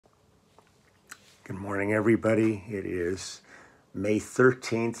Good morning, everybody. It is May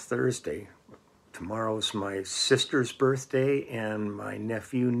 13th, Thursday. Tomorrow's my sister's birthday and my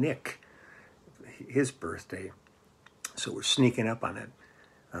nephew Nick, his birthday. So we're sneaking up on it.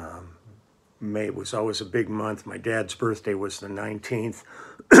 May was always a big month. My dad's birthday was the 19th,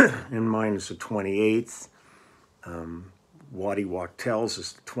 and mine is the 28th. Waddy Wachtel's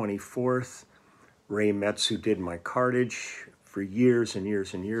is the 24th. Ray Metz, who did my cartage for years and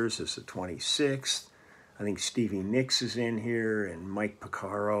years and years, is the 26th. I think Stevie Nicks is in here, and Mike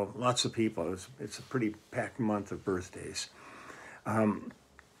Picaro. Lots of people. It's a pretty packed month of birthdays.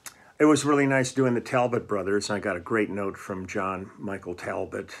 It was really nice doing the Talbot brothers. I got a great note from John Michael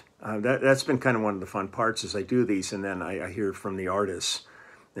Talbot. That's been kind of one of the fun parts as I do these, and then I hear from the artists,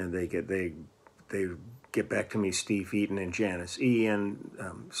 and they get back to me. Steve Eaton and Janice Ian,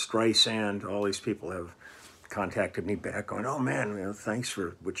 Streisand, all these people have contacted me back going, oh man, thanks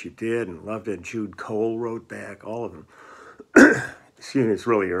for what you did and loved it. Jude Cole wrote back, all of them. Excuse me, it's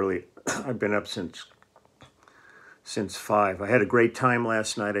really early. I've been up since 5. I had a great time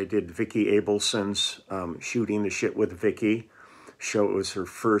last night. I did Vicki Abelson's Shooting the Shit with Vicki show. It was her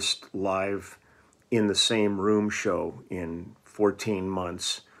first live in the same room show in 14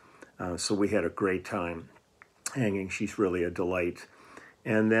 months. So we had a great time hanging. She's really a delight.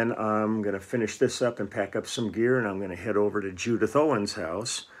 And then I'm going to finish this up and pack up some gear, and I'm going to head over to Judith Owen's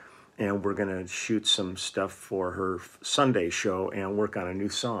house, and we're going to shoot some stuff for her Sunday show and work on a new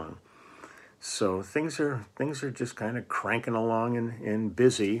song. So things are just kind of cranking along and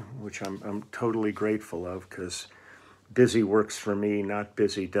busy, which I'm totally grateful of, because busy works for me, not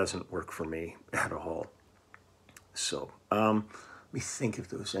busy doesn't work for me at all. So let me think if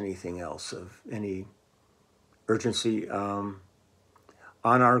there was anything else of any urgency.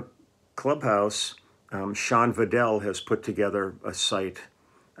 On our clubhouse, Sean Vidal has put together a site.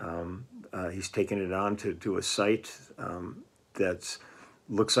 He's taken it on to do a site that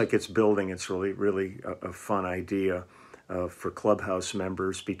looks like it's building. It's really a fun idea for clubhouse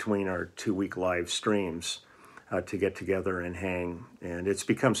members between our 2-week live streams to get together and hang. And it's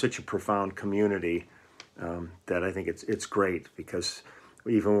become such a profound community that I think it's great, because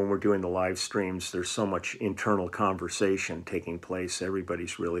even when we're doing the live streams, there's so much internal conversation taking place.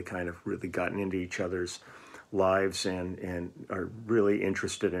 Everybody's really gotten into each other's lives and are really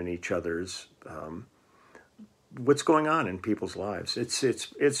interested in each other's what's going on in people's lives.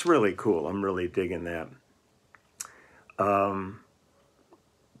 It's really cool. I'm really digging that.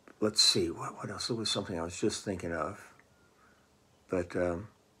 Let's see, what else? It was something I was just thinking of, but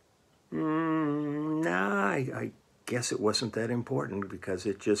I guess it wasn't that important, because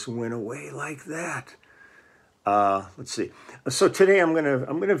it just went away like that. Let's see. So today I'm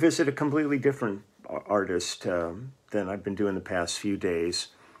gonna visit a completely different artist than I've been doing the past few days.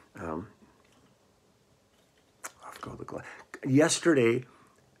 Yesterday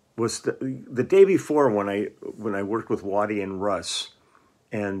was the day before when I worked with Waddy and Russ,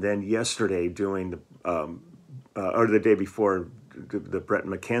 and then yesterday doing or the day before the Brett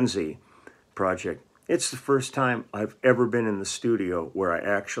McKenzie project. It's the first time I've ever been in the studio where I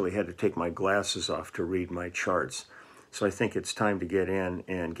actually had to take my glasses off to read my charts. So I think it's time to get in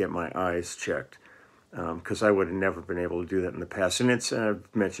and get my eyes checked, because I would have never been able to do that in the past. And I've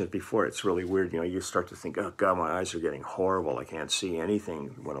mentioned it before, it's really weird. You start to think, oh God, my eyes are getting horrible. I can't see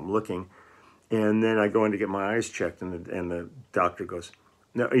anything when I'm looking. And then I go in to get my eyes checked, and the doctor goes,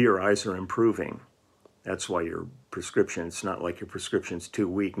 no, your eyes are improving. That's why your prescription, it's not like your prescription's too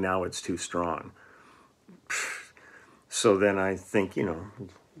weak, now it's too strong. So then I think,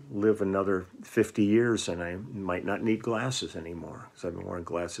 live another 50 years and I might not need glasses anymore, because I've been wearing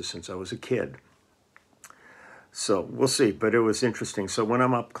glasses since I was a kid. So we'll see, but it was interesting. So when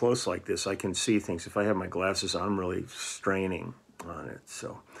I'm up close like this, I can see things. If I have my glasses on, I'm really straining on it.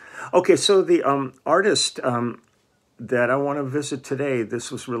 So, okay, so the artist that I want to visit today, this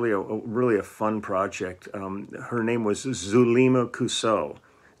was really a fun project. Her name was Zulema Cusseaux.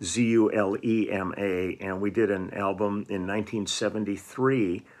 Zulema, and we did an album in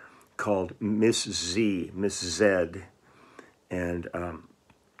 1973 called Miss Z, and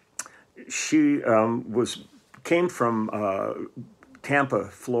she came from Tampa,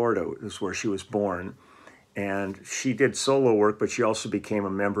 Florida, is where she was born, and she did solo work, but she also became a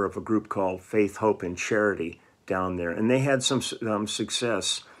member of a group called Faith, Hope, and Charity down there, and they had some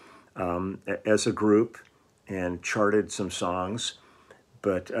success as a group and charted some songs.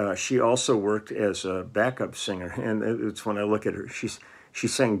 But she also worked as a backup singer, and it's when I look at her, she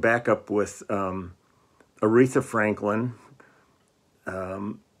sang backup with Aretha Franklin,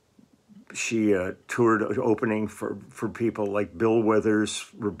 She toured opening for people like Bill Withers,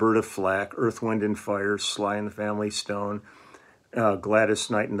 Roberta Flack, Earth, Wind and Fire, Sly and the Family Stone, Gladys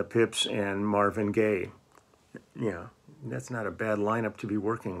Knight and the Pips, and Marvin Gaye. Yeah, that's not a bad lineup to be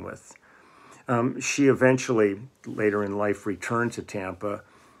working with. She eventually, later in life, returned to Tampa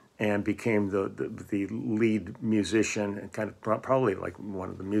and became the lead musician and kind of probably like one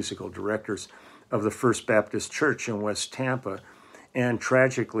of the musical directors of the First Baptist Church in West Tampa. And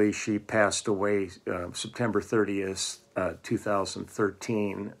tragically, she passed away September 30th,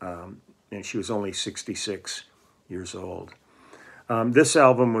 2013, and she was only 66 years old. This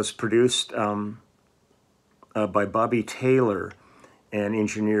album was produced by Bobby Taylor and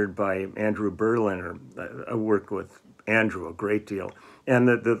engineered by Andrew Berliner. I worked with Andrew a great deal. And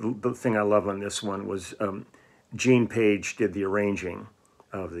the thing I love on this one was Gene Page did the arranging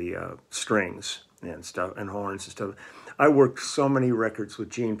of the strings and stuff and horns and stuff. I worked so many records with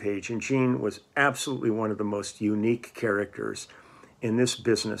Gene Page, and Gene was absolutely one of the most unique characters in this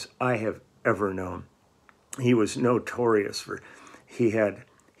business I have ever known. He was notorious for, he had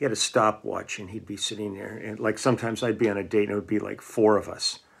a stopwatch, and he'd be sitting there, and like sometimes I'd be on a date, and it would be like 4 of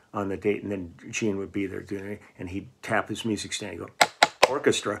us on the date, and then Gene would be there doing it, and he'd tap his music stand and go,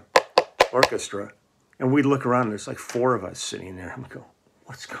 orchestra, orchestra. And we'd look around, and there's like 4 of us sitting there, and we'd go,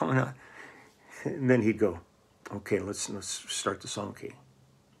 what's going on? And then he'd go, okay, let's start the song. Okay,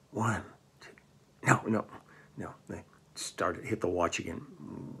 1, 2, no. They started, hit the watch again.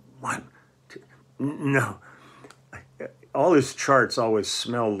 1, 2, no. All his charts always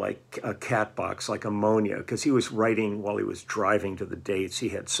smelled like a cat box, like ammonia, because he was writing while he was driving to the dates. He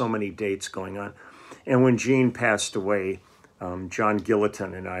had so many dates going on. And when Gene passed away, John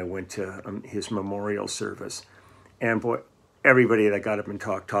Gilliton and I went to his memorial service. And boy, everybody that got up and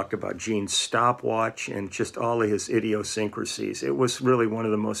talked about Gene's stopwatch and just all of his idiosyncrasies. It was really one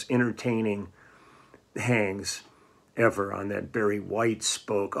of the most entertaining hangs ever on that Barry White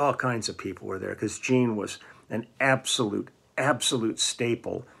spoke. All kinds of people were there because Gene was an absolute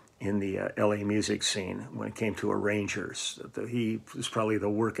staple in the LA music scene when it came to arrangers. He was probably the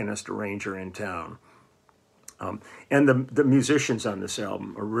workingest arranger in town. And the musicians on this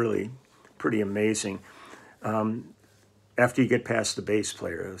album are really pretty amazing. After you get past the bass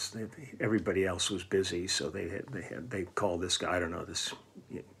player, everybody else was busy, so they called this guy. I don't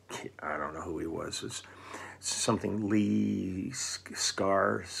know who he was. It was something Lee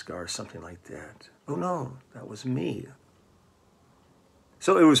Sklar, something like that. Oh no, that was me.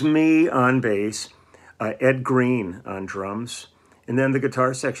 So it was me on bass, Ed Green on drums, and then the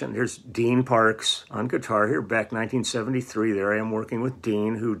guitar section. There's Dean Parks on guitar here, back 1973. There I am working with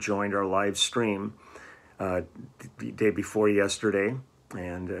Dean, who joined our live stream the day before yesterday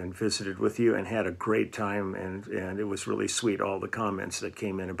and visited with you and had a great time, and it was really sweet, all the comments that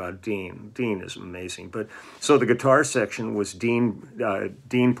came in about Dean. Dean is amazing. But so the guitar section was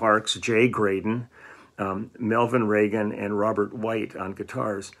Dean Parks, Jay Graydon, Melvin Reagan, and Robert White on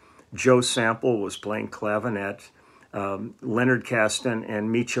guitars. Joe Sample was playing clavinet. Leonard Kasten and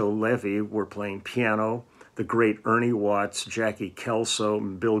Micho Levy were playing piano. The great Ernie Watts, Jackie Kelso,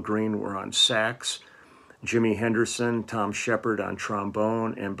 and Bill Green were on sax. Jimmy Henderson, Tom Shepard on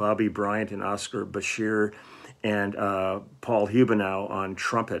trombone, and Bobby Bryant and Oscar Bashir and Paul Hubenow on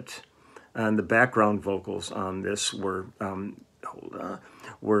trumpet. And the background vocals on this were, oh,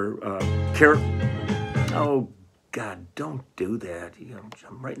 God, don't do that.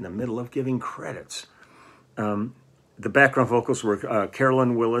 I'm right in the middle of giving credits. The background vocals were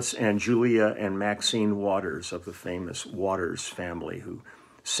Carolyn Willis and Julia and Maxine Waters of the famous Waters family, who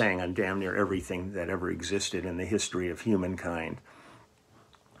sang on damn near everything that ever existed in the history of humankind.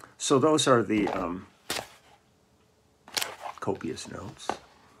 So those are the copious notes.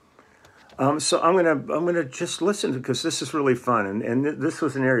 So I'm gonna just listen, because this is really fun, and this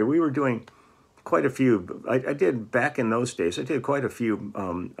was an area we were doing quite a few. I did back in those days. I did quite a few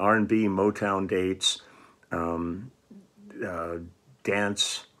R&B Motown dates,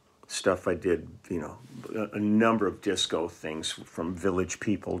 dance stuff. I did, a number of disco things, from Village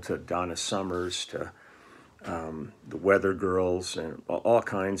People to Donna Summers to the Weather Girls, and all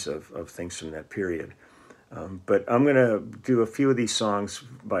kinds of things from that period. But I'm going to do a few of these songs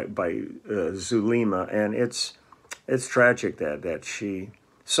by Zulema, and it's tragic that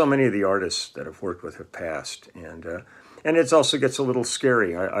so many of the artists that I've worked with have passed, and it also gets a little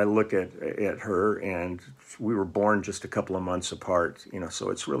scary. I look at her, and we were born just a couple of months apart, so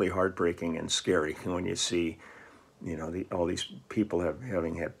it's really heartbreaking and scary when you see, all these people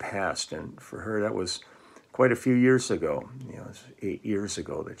having had passed. And for her, that was quite a few years ago. It was 8 years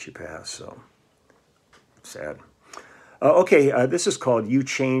ago that she passed, so sad. Okay, this is called You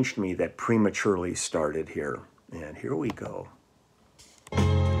Changed Me, that prematurely started here. And here we go.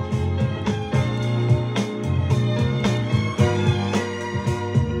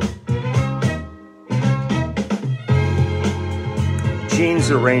 Gene's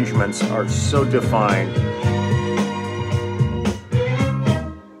arrangements are so defined.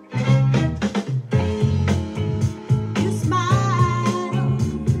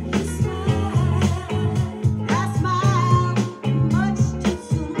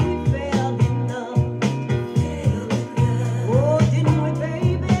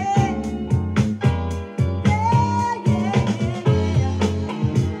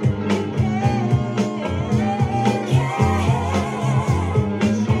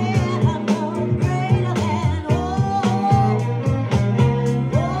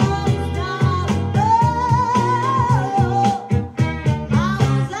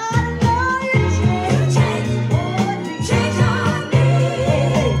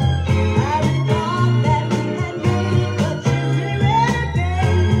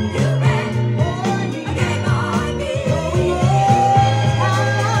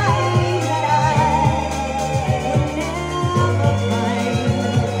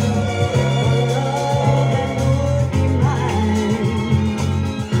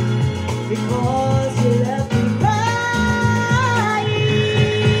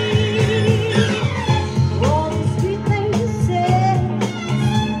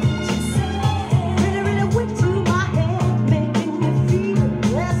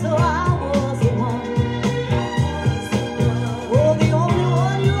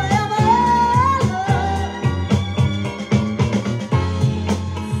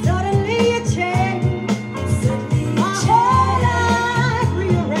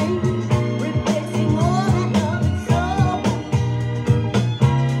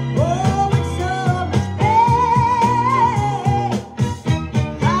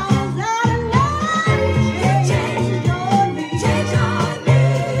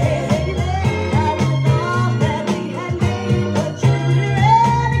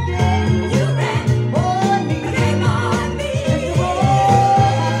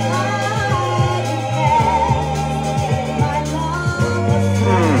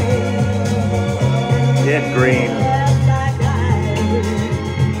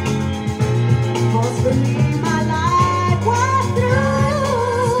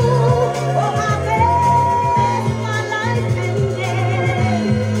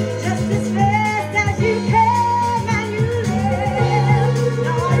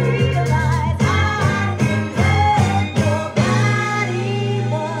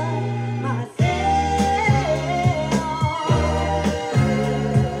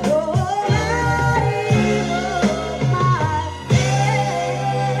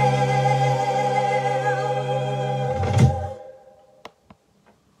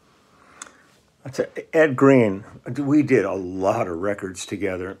 Ed Green, we did a lot of records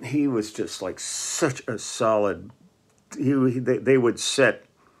together. He was just like such a solid. They would set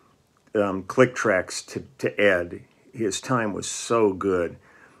click tracks to Ed. His time was so good,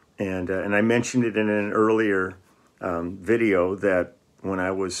 and I mentioned it in an earlier video that when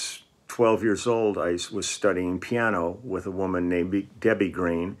I was 12 years old, I was studying piano with a woman named Debbie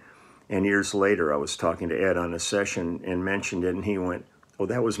Green, and years later I was talking to Ed on a session and mentioned it, and he went, "Oh,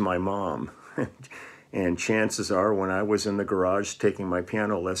 that was my mom." And chances are, when I was in the garage taking my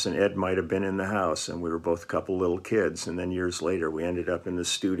piano lesson, Ed might have been in the house, and we were both a couple little kids. And then years later, we ended up in the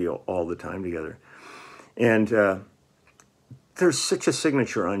studio all the time together. And there's such a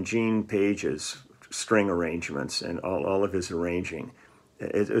signature on Gene Page's string arrangements and all of his arranging.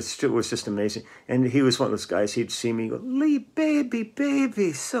 It was just amazing. And he was one of those guys, he'd see me go, "Lee,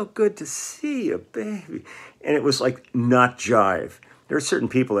 baby, so good to see you, baby." And it was like not jive. There are certain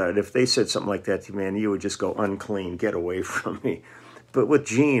people that if they said something like that to you, man, you would just go unclean, get away from me. But with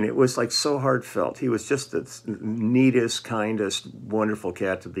Gene, it was like so heartfelt. He was just the neatest, kindest, wonderful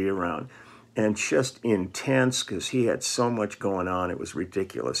cat to be around. And just intense because he had so much going on. It was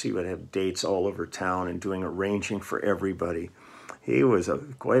ridiculous. He would have dates all over town and doing arranging for everybody. He was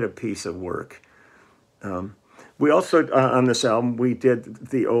quite a piece of work. We also, on this album, we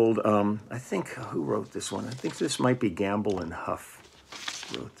did the old, I think, who wrote this one? I think this might be Gamble and Huff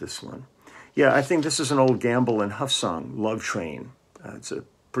wrote this one. Yeah, I think this is an old Gamble and Huff song, Love Train. It's a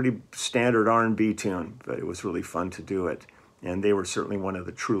pretty standard R&B tune, but it was really fun to do it. And they were certainly one of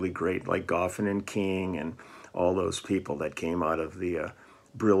the truly great, like Goffin and King and all those people that came out of the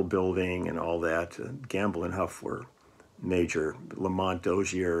Brill Building and all that. Gamble and Huff were major. Lamont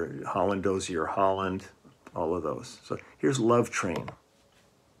Dozier, Holland Dozier, Holland, all of those. So here's Love Train.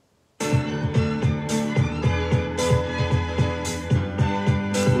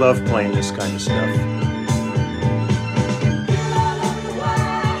 love playing this kind of stuff.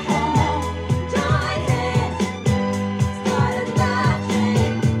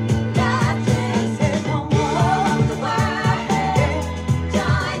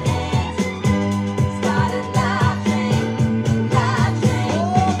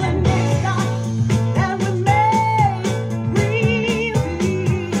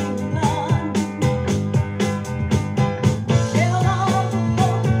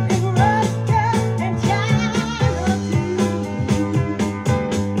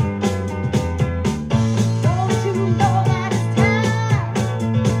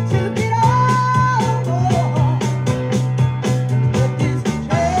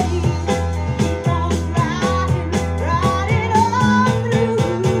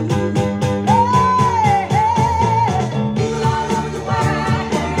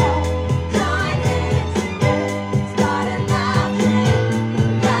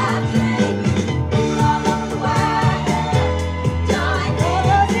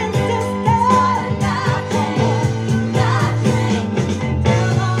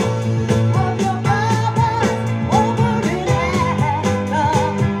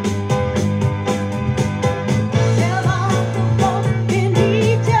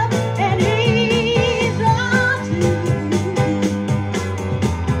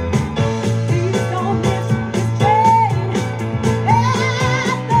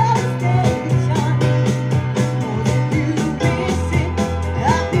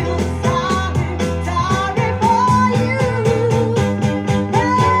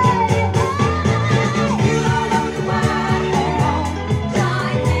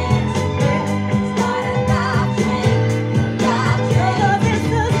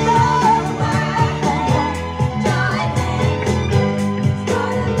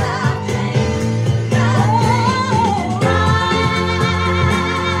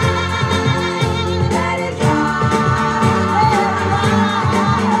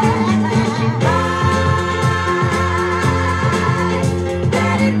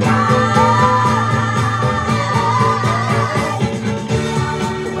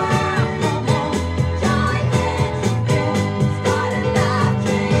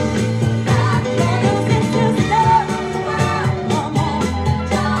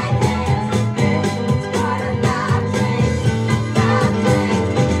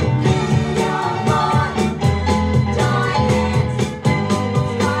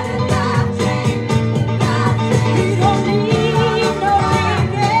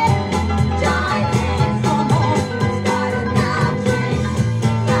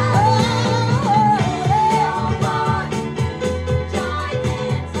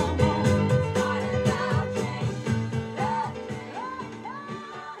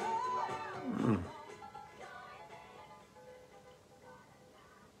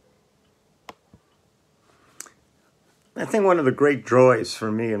 I think one of the great joys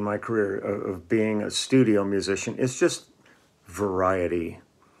for me in my career of being a studio musician is just variety.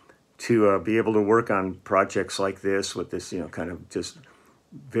 To be able to work on projects like this with this, kind of just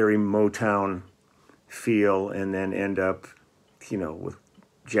very Motown feel, and then end up, with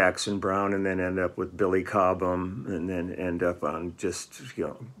Jackson Browne, and then end up with Billy Cobham, and then end up on just,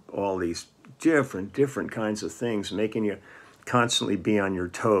 all these different kinds of things, making you constantly be on your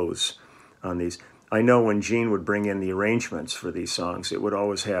toes on these. I know when Gene would bring in the arrangements for these songs, it would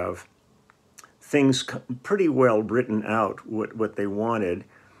always have things pretty well written out, what they wanted,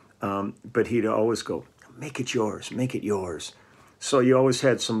 but he'd always go, make it yours, make it yours. So you always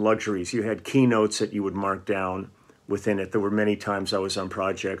had some luxuries. You had keynotes that you would mark down within it. There were many times I was on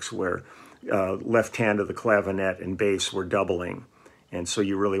projects where left hand of the clavinet and bass were doubling. And so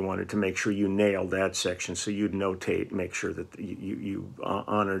you really wanted to make sure you nailed that section. So you'd notate, make sure that you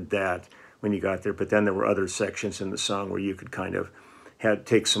honored that when you got there. But then there were other sections in the song where you could kind of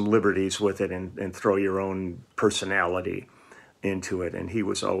take some liberties with it and throw your own personality into it. And he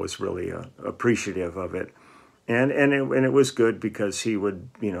was always really appreciative of it. And it was good because he would,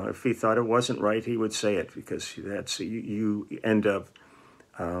 if he thought it wasn't right, he would say it, because that's, you end up,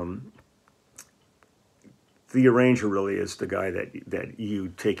 the arranger really is the guy that you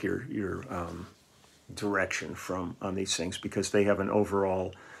take your direction from on these things, because they have an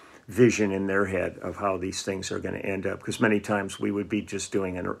overall vision in their head of how these things are going to end up. Because many times we would be just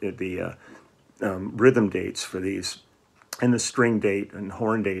doing the rhythm dates for these, and the string date and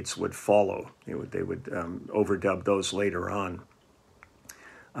horn dates would follow. They would overdub those later on.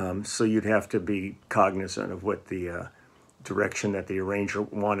 So you'd have to be cognizant of what the direction that the arranger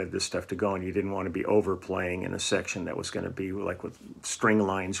wanted this stuff to go, and you didn't want to be overplaying in a section that was going to be like with string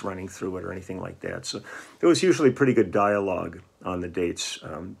lines running through it or anything like that. So there was usually pretty good dialogue on the dates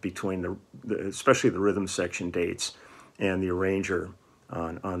between especially the rhythm section dates and the arranger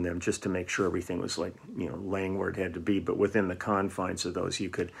on them, just to make sure everything was like, laying where it had to be. But within the confines of those, you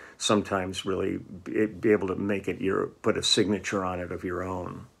could sometimes really be able to make it put a signature on it of your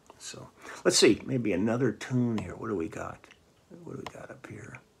own. So let's see, maybe another tune here. What do we got? What do we got up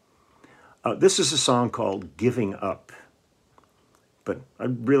here? This is a song called Giving Up. But I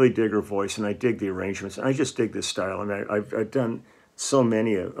really dig her voice, and I dig the arrangements. And I just dig this style. I mean, I've done so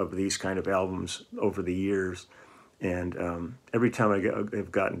many of these kind of albums over the years. And every time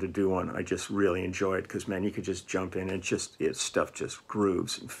I've gotten to do one, I just really enjoy it because, man, you could just jump in and stuff just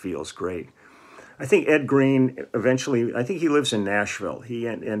grooves and feels great. I think Ed Green eventually, I think he lives in Nashville. He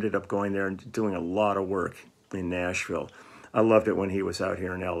ended up going there and doing a lot of work in Nashville. I loved it when he was out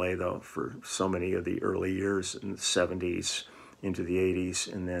here in LA, though, for so many of the early years in the 70s into the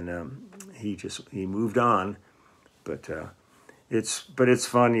 80s. And then he moved on. But it's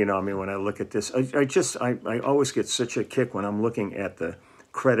fun, I mean, when I look at this, I always get such a kick when I'm looking at the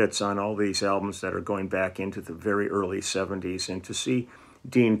credits on all these albums that are going back into the very early 70s, and to see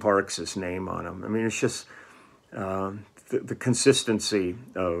Dean Parks' name on them. I mean, it's just the consistency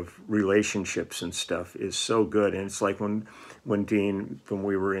of relationships and stuff is so good. And it's like when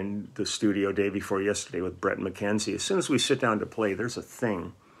we were in the studio day before yesterday with Brett McKenzie, as soon as we sit down to play, there's a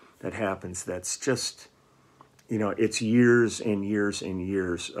thing that happens that's just, it's years and years and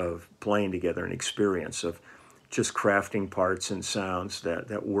years of playing together, and experience of just crafting parts and sounds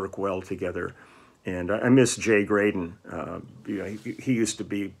that work well together. And I miss Jay Graydon. He used to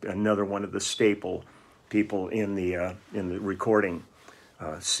be another one of the staple people in the recording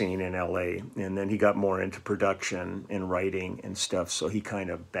scene in LA. And then he got more into production and writing and stuff, so he kind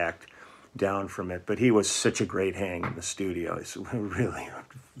of backed down from it. But he was such a great hang in the studio. He's a really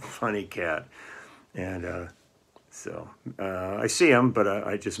funny cat. And so I see him, but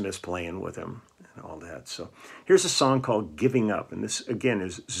I just miss playing with him and all that. So here's a song called Giving Up. And this, again,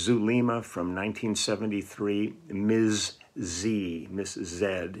 is Zulema from 1973. Ms. Z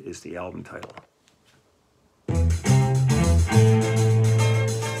is the album title.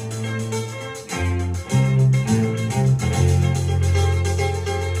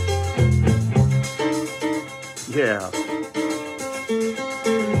 Yeah.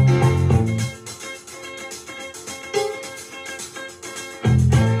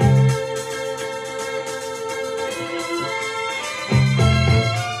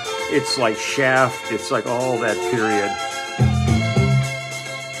 It's like Shaft, it's like all that period.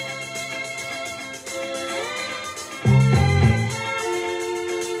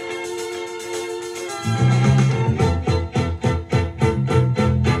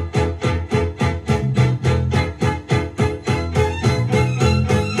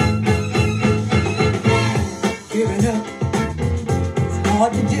 Giving up is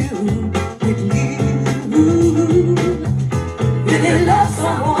hard to do when you really love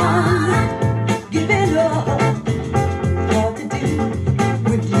someone. Giving up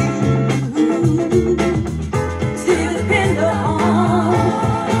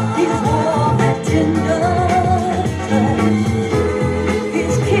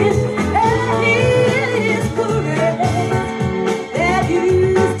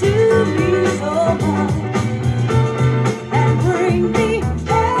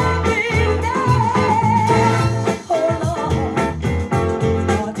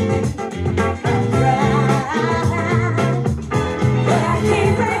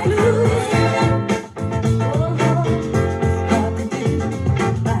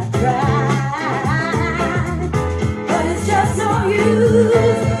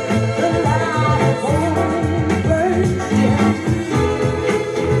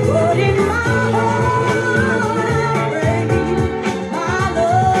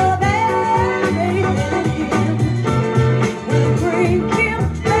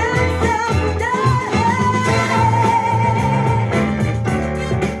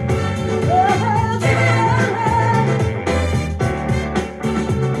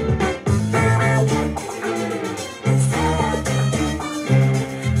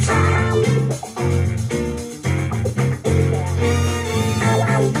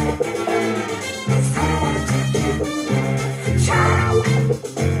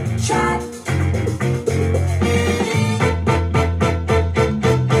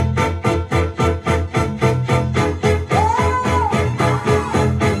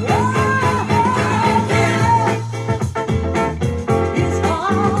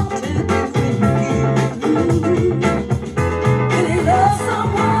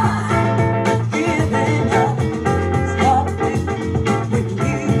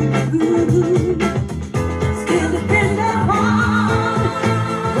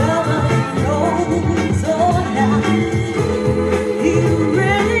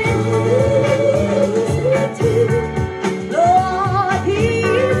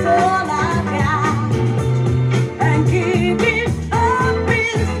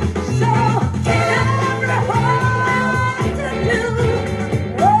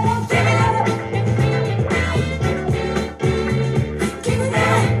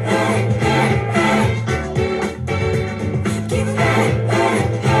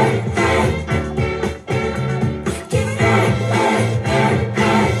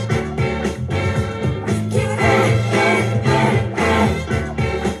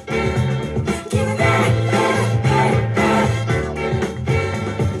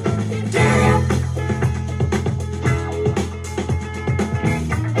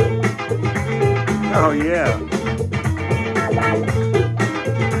Oh, yeah.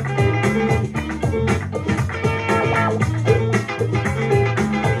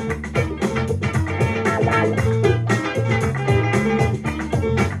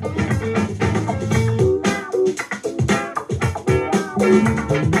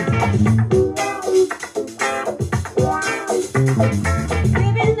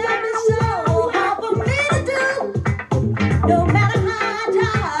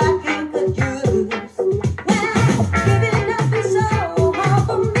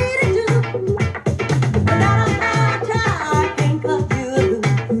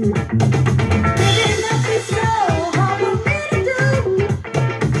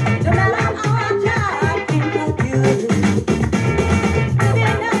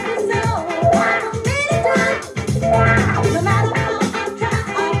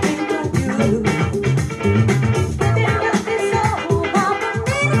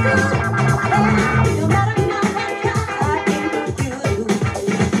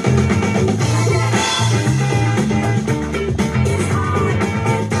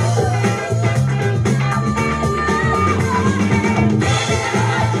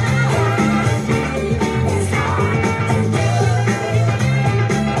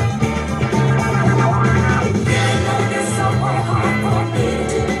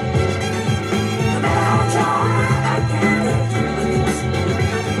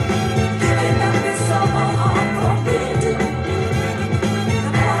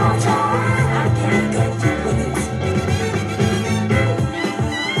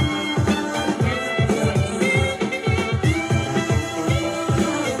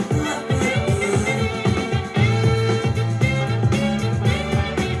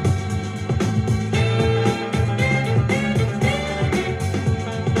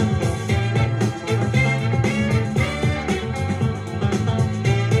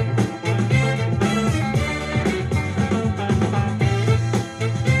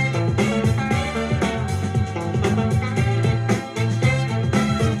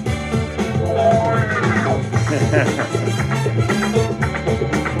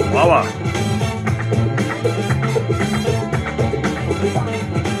 Wawa.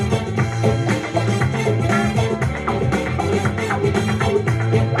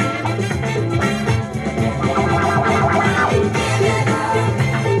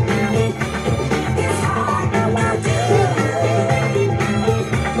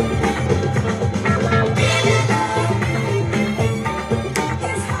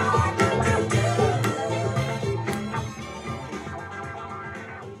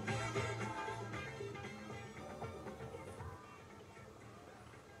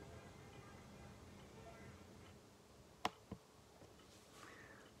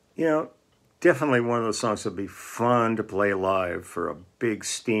 You know, definitely one of those songs that would be fun to play live for a big,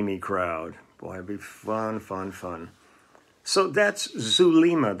 steamy crowd. Boy, it'd be fun, fun, fun. So that's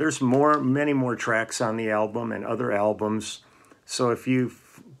Zulema. There's many more tracks on the album and other albums. So if you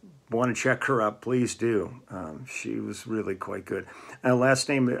want to check her out, please do. She was really quite good. Last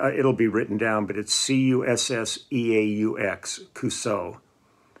name, it'll be written down, but it's Cusseaux, Cusseaux.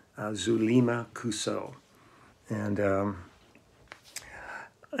 Zulema Cusseaux.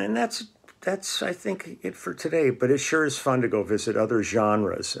 And that's I think it for today. But it sure is fun to go visit other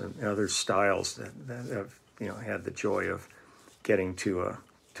genres and other styles that have had the joy of getting to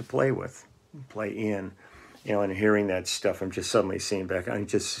play with, play in, and hearing that stuff. I'm just suddenly I'm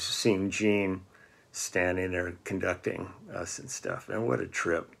just seeing Gene standing there conducting us and stuff. And what a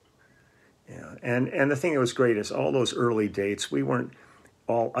trip! And the thing that was great is all those early dates. We weren't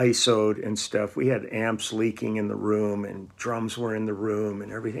all ISO'd and stuff. We had amps leaking in the room and drums were in the room and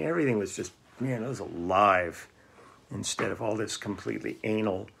everything. Everything was just, it was alive instead of all this completely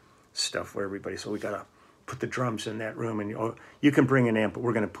anal stuff where everybody, so we got to put the drums in that room and you can bring an amp, but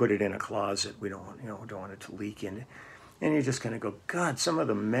we're going to put it in a closet. We don't want it to leak in. And you're just going to go, God, some of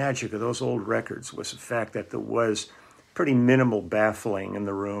the magic of those old records was the fact that there was pretty minimal baffling in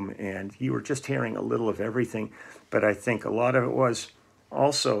the room and you were just hearing a little of everything. But I think a lot of it was,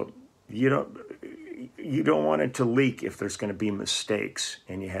 also, you don't want it to leak if there's going to be mistakes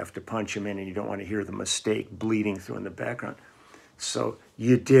and you have to punch them in and you don't want to hear the mistake bleeding through in the background. So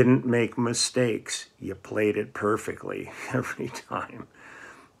you didn't make mistakes. You played it perfectly every time.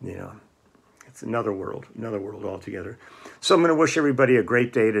 It's another world altogether. So I'm going to wish everybody a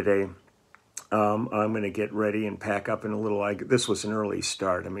great day today. I'm going to get ready and pack up in a little. This was an early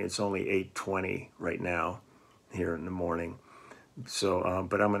start. I mean, it's only 8:20 right now here in the morning. So,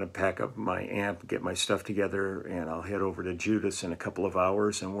 but I'm going to pack up my amp, get my stuff together, and I'll head over to Judith's in a couple of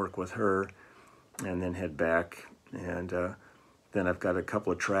hours and work with her, and then head back. And then I've got a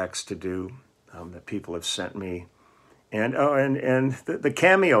couple of tracks to do that people have sent me. And the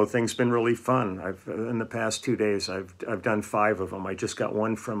Cameo thing's been really fun. I've in the past 2 days I've done 5 of them. I just got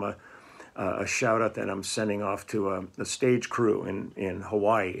one from a shout out that I'm sending off to a stage crew in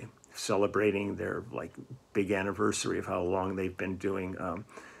Hawaii, celebrating their like big anniversary of how long they've been doing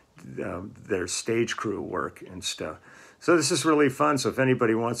their stage crew work and stuff. So this is really fun. So if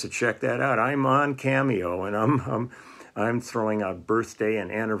anybody wants to check that out, I'm on Cameo, and I'm throwing out birthday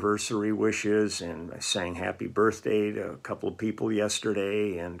and anniversary wishes, and I sang happy birthday to a couple of people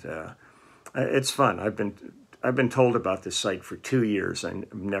yesterday, and it's fun. I've been told about this site for 2 years.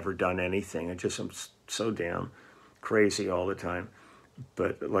 I've never done anything. I'm so damn crazy all the time.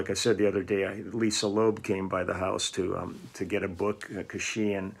 But like I said the other day, Lisa Loeb came by the house to get a book, because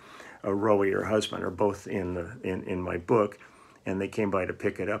she and Rowie, her husband, are both in my book, and they came by to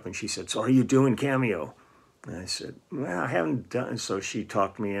pick it up, and she said, "So are you doing Cameo?" And I said, "Well, I haven't done." So she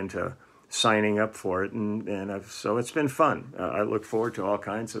talked me into signing up for it, and so it's been fun. I look forward to all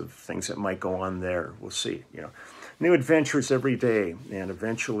kinds of things that might go on there. We'll see, new adventures every day, and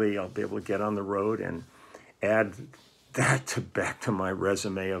eventually I'll be able to get on the road and add that back to my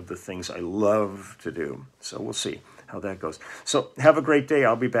resume of the things I love to do. So we'll see how that goes. So have a great day.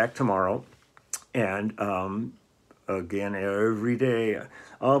 I'll be back tomorrow, and again, every day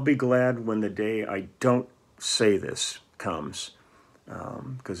I'll be glad when the day I don't say this comes,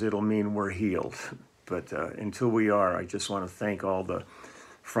 because it'll mean we're healed. But until we are, I just want to thank all the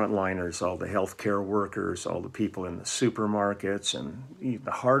frontliners, all the healthcare workers, all the people in the supermarkets and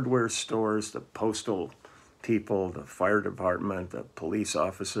the hardware stores, the postal people, the fire department, the police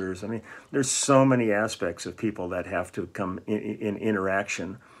officers. I mean, there's so many aspects of people that have to come in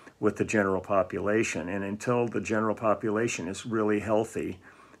interaction with the general population. And until the general population is really healthy,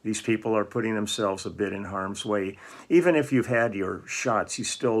 these people are putting themselves a bit in harm's way. Even if you've had your shots, you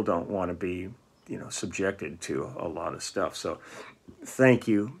still don't want to be, subjected to a lot of stuff. So thank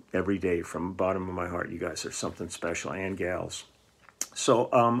you every day from the bottom of my heart. You guys are something special, and gals. So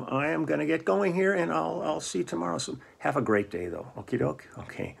I am going to get going here, and I'll see you tomorrow. So have a great day, though. Okie doke.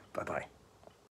 Okay, bye-bye.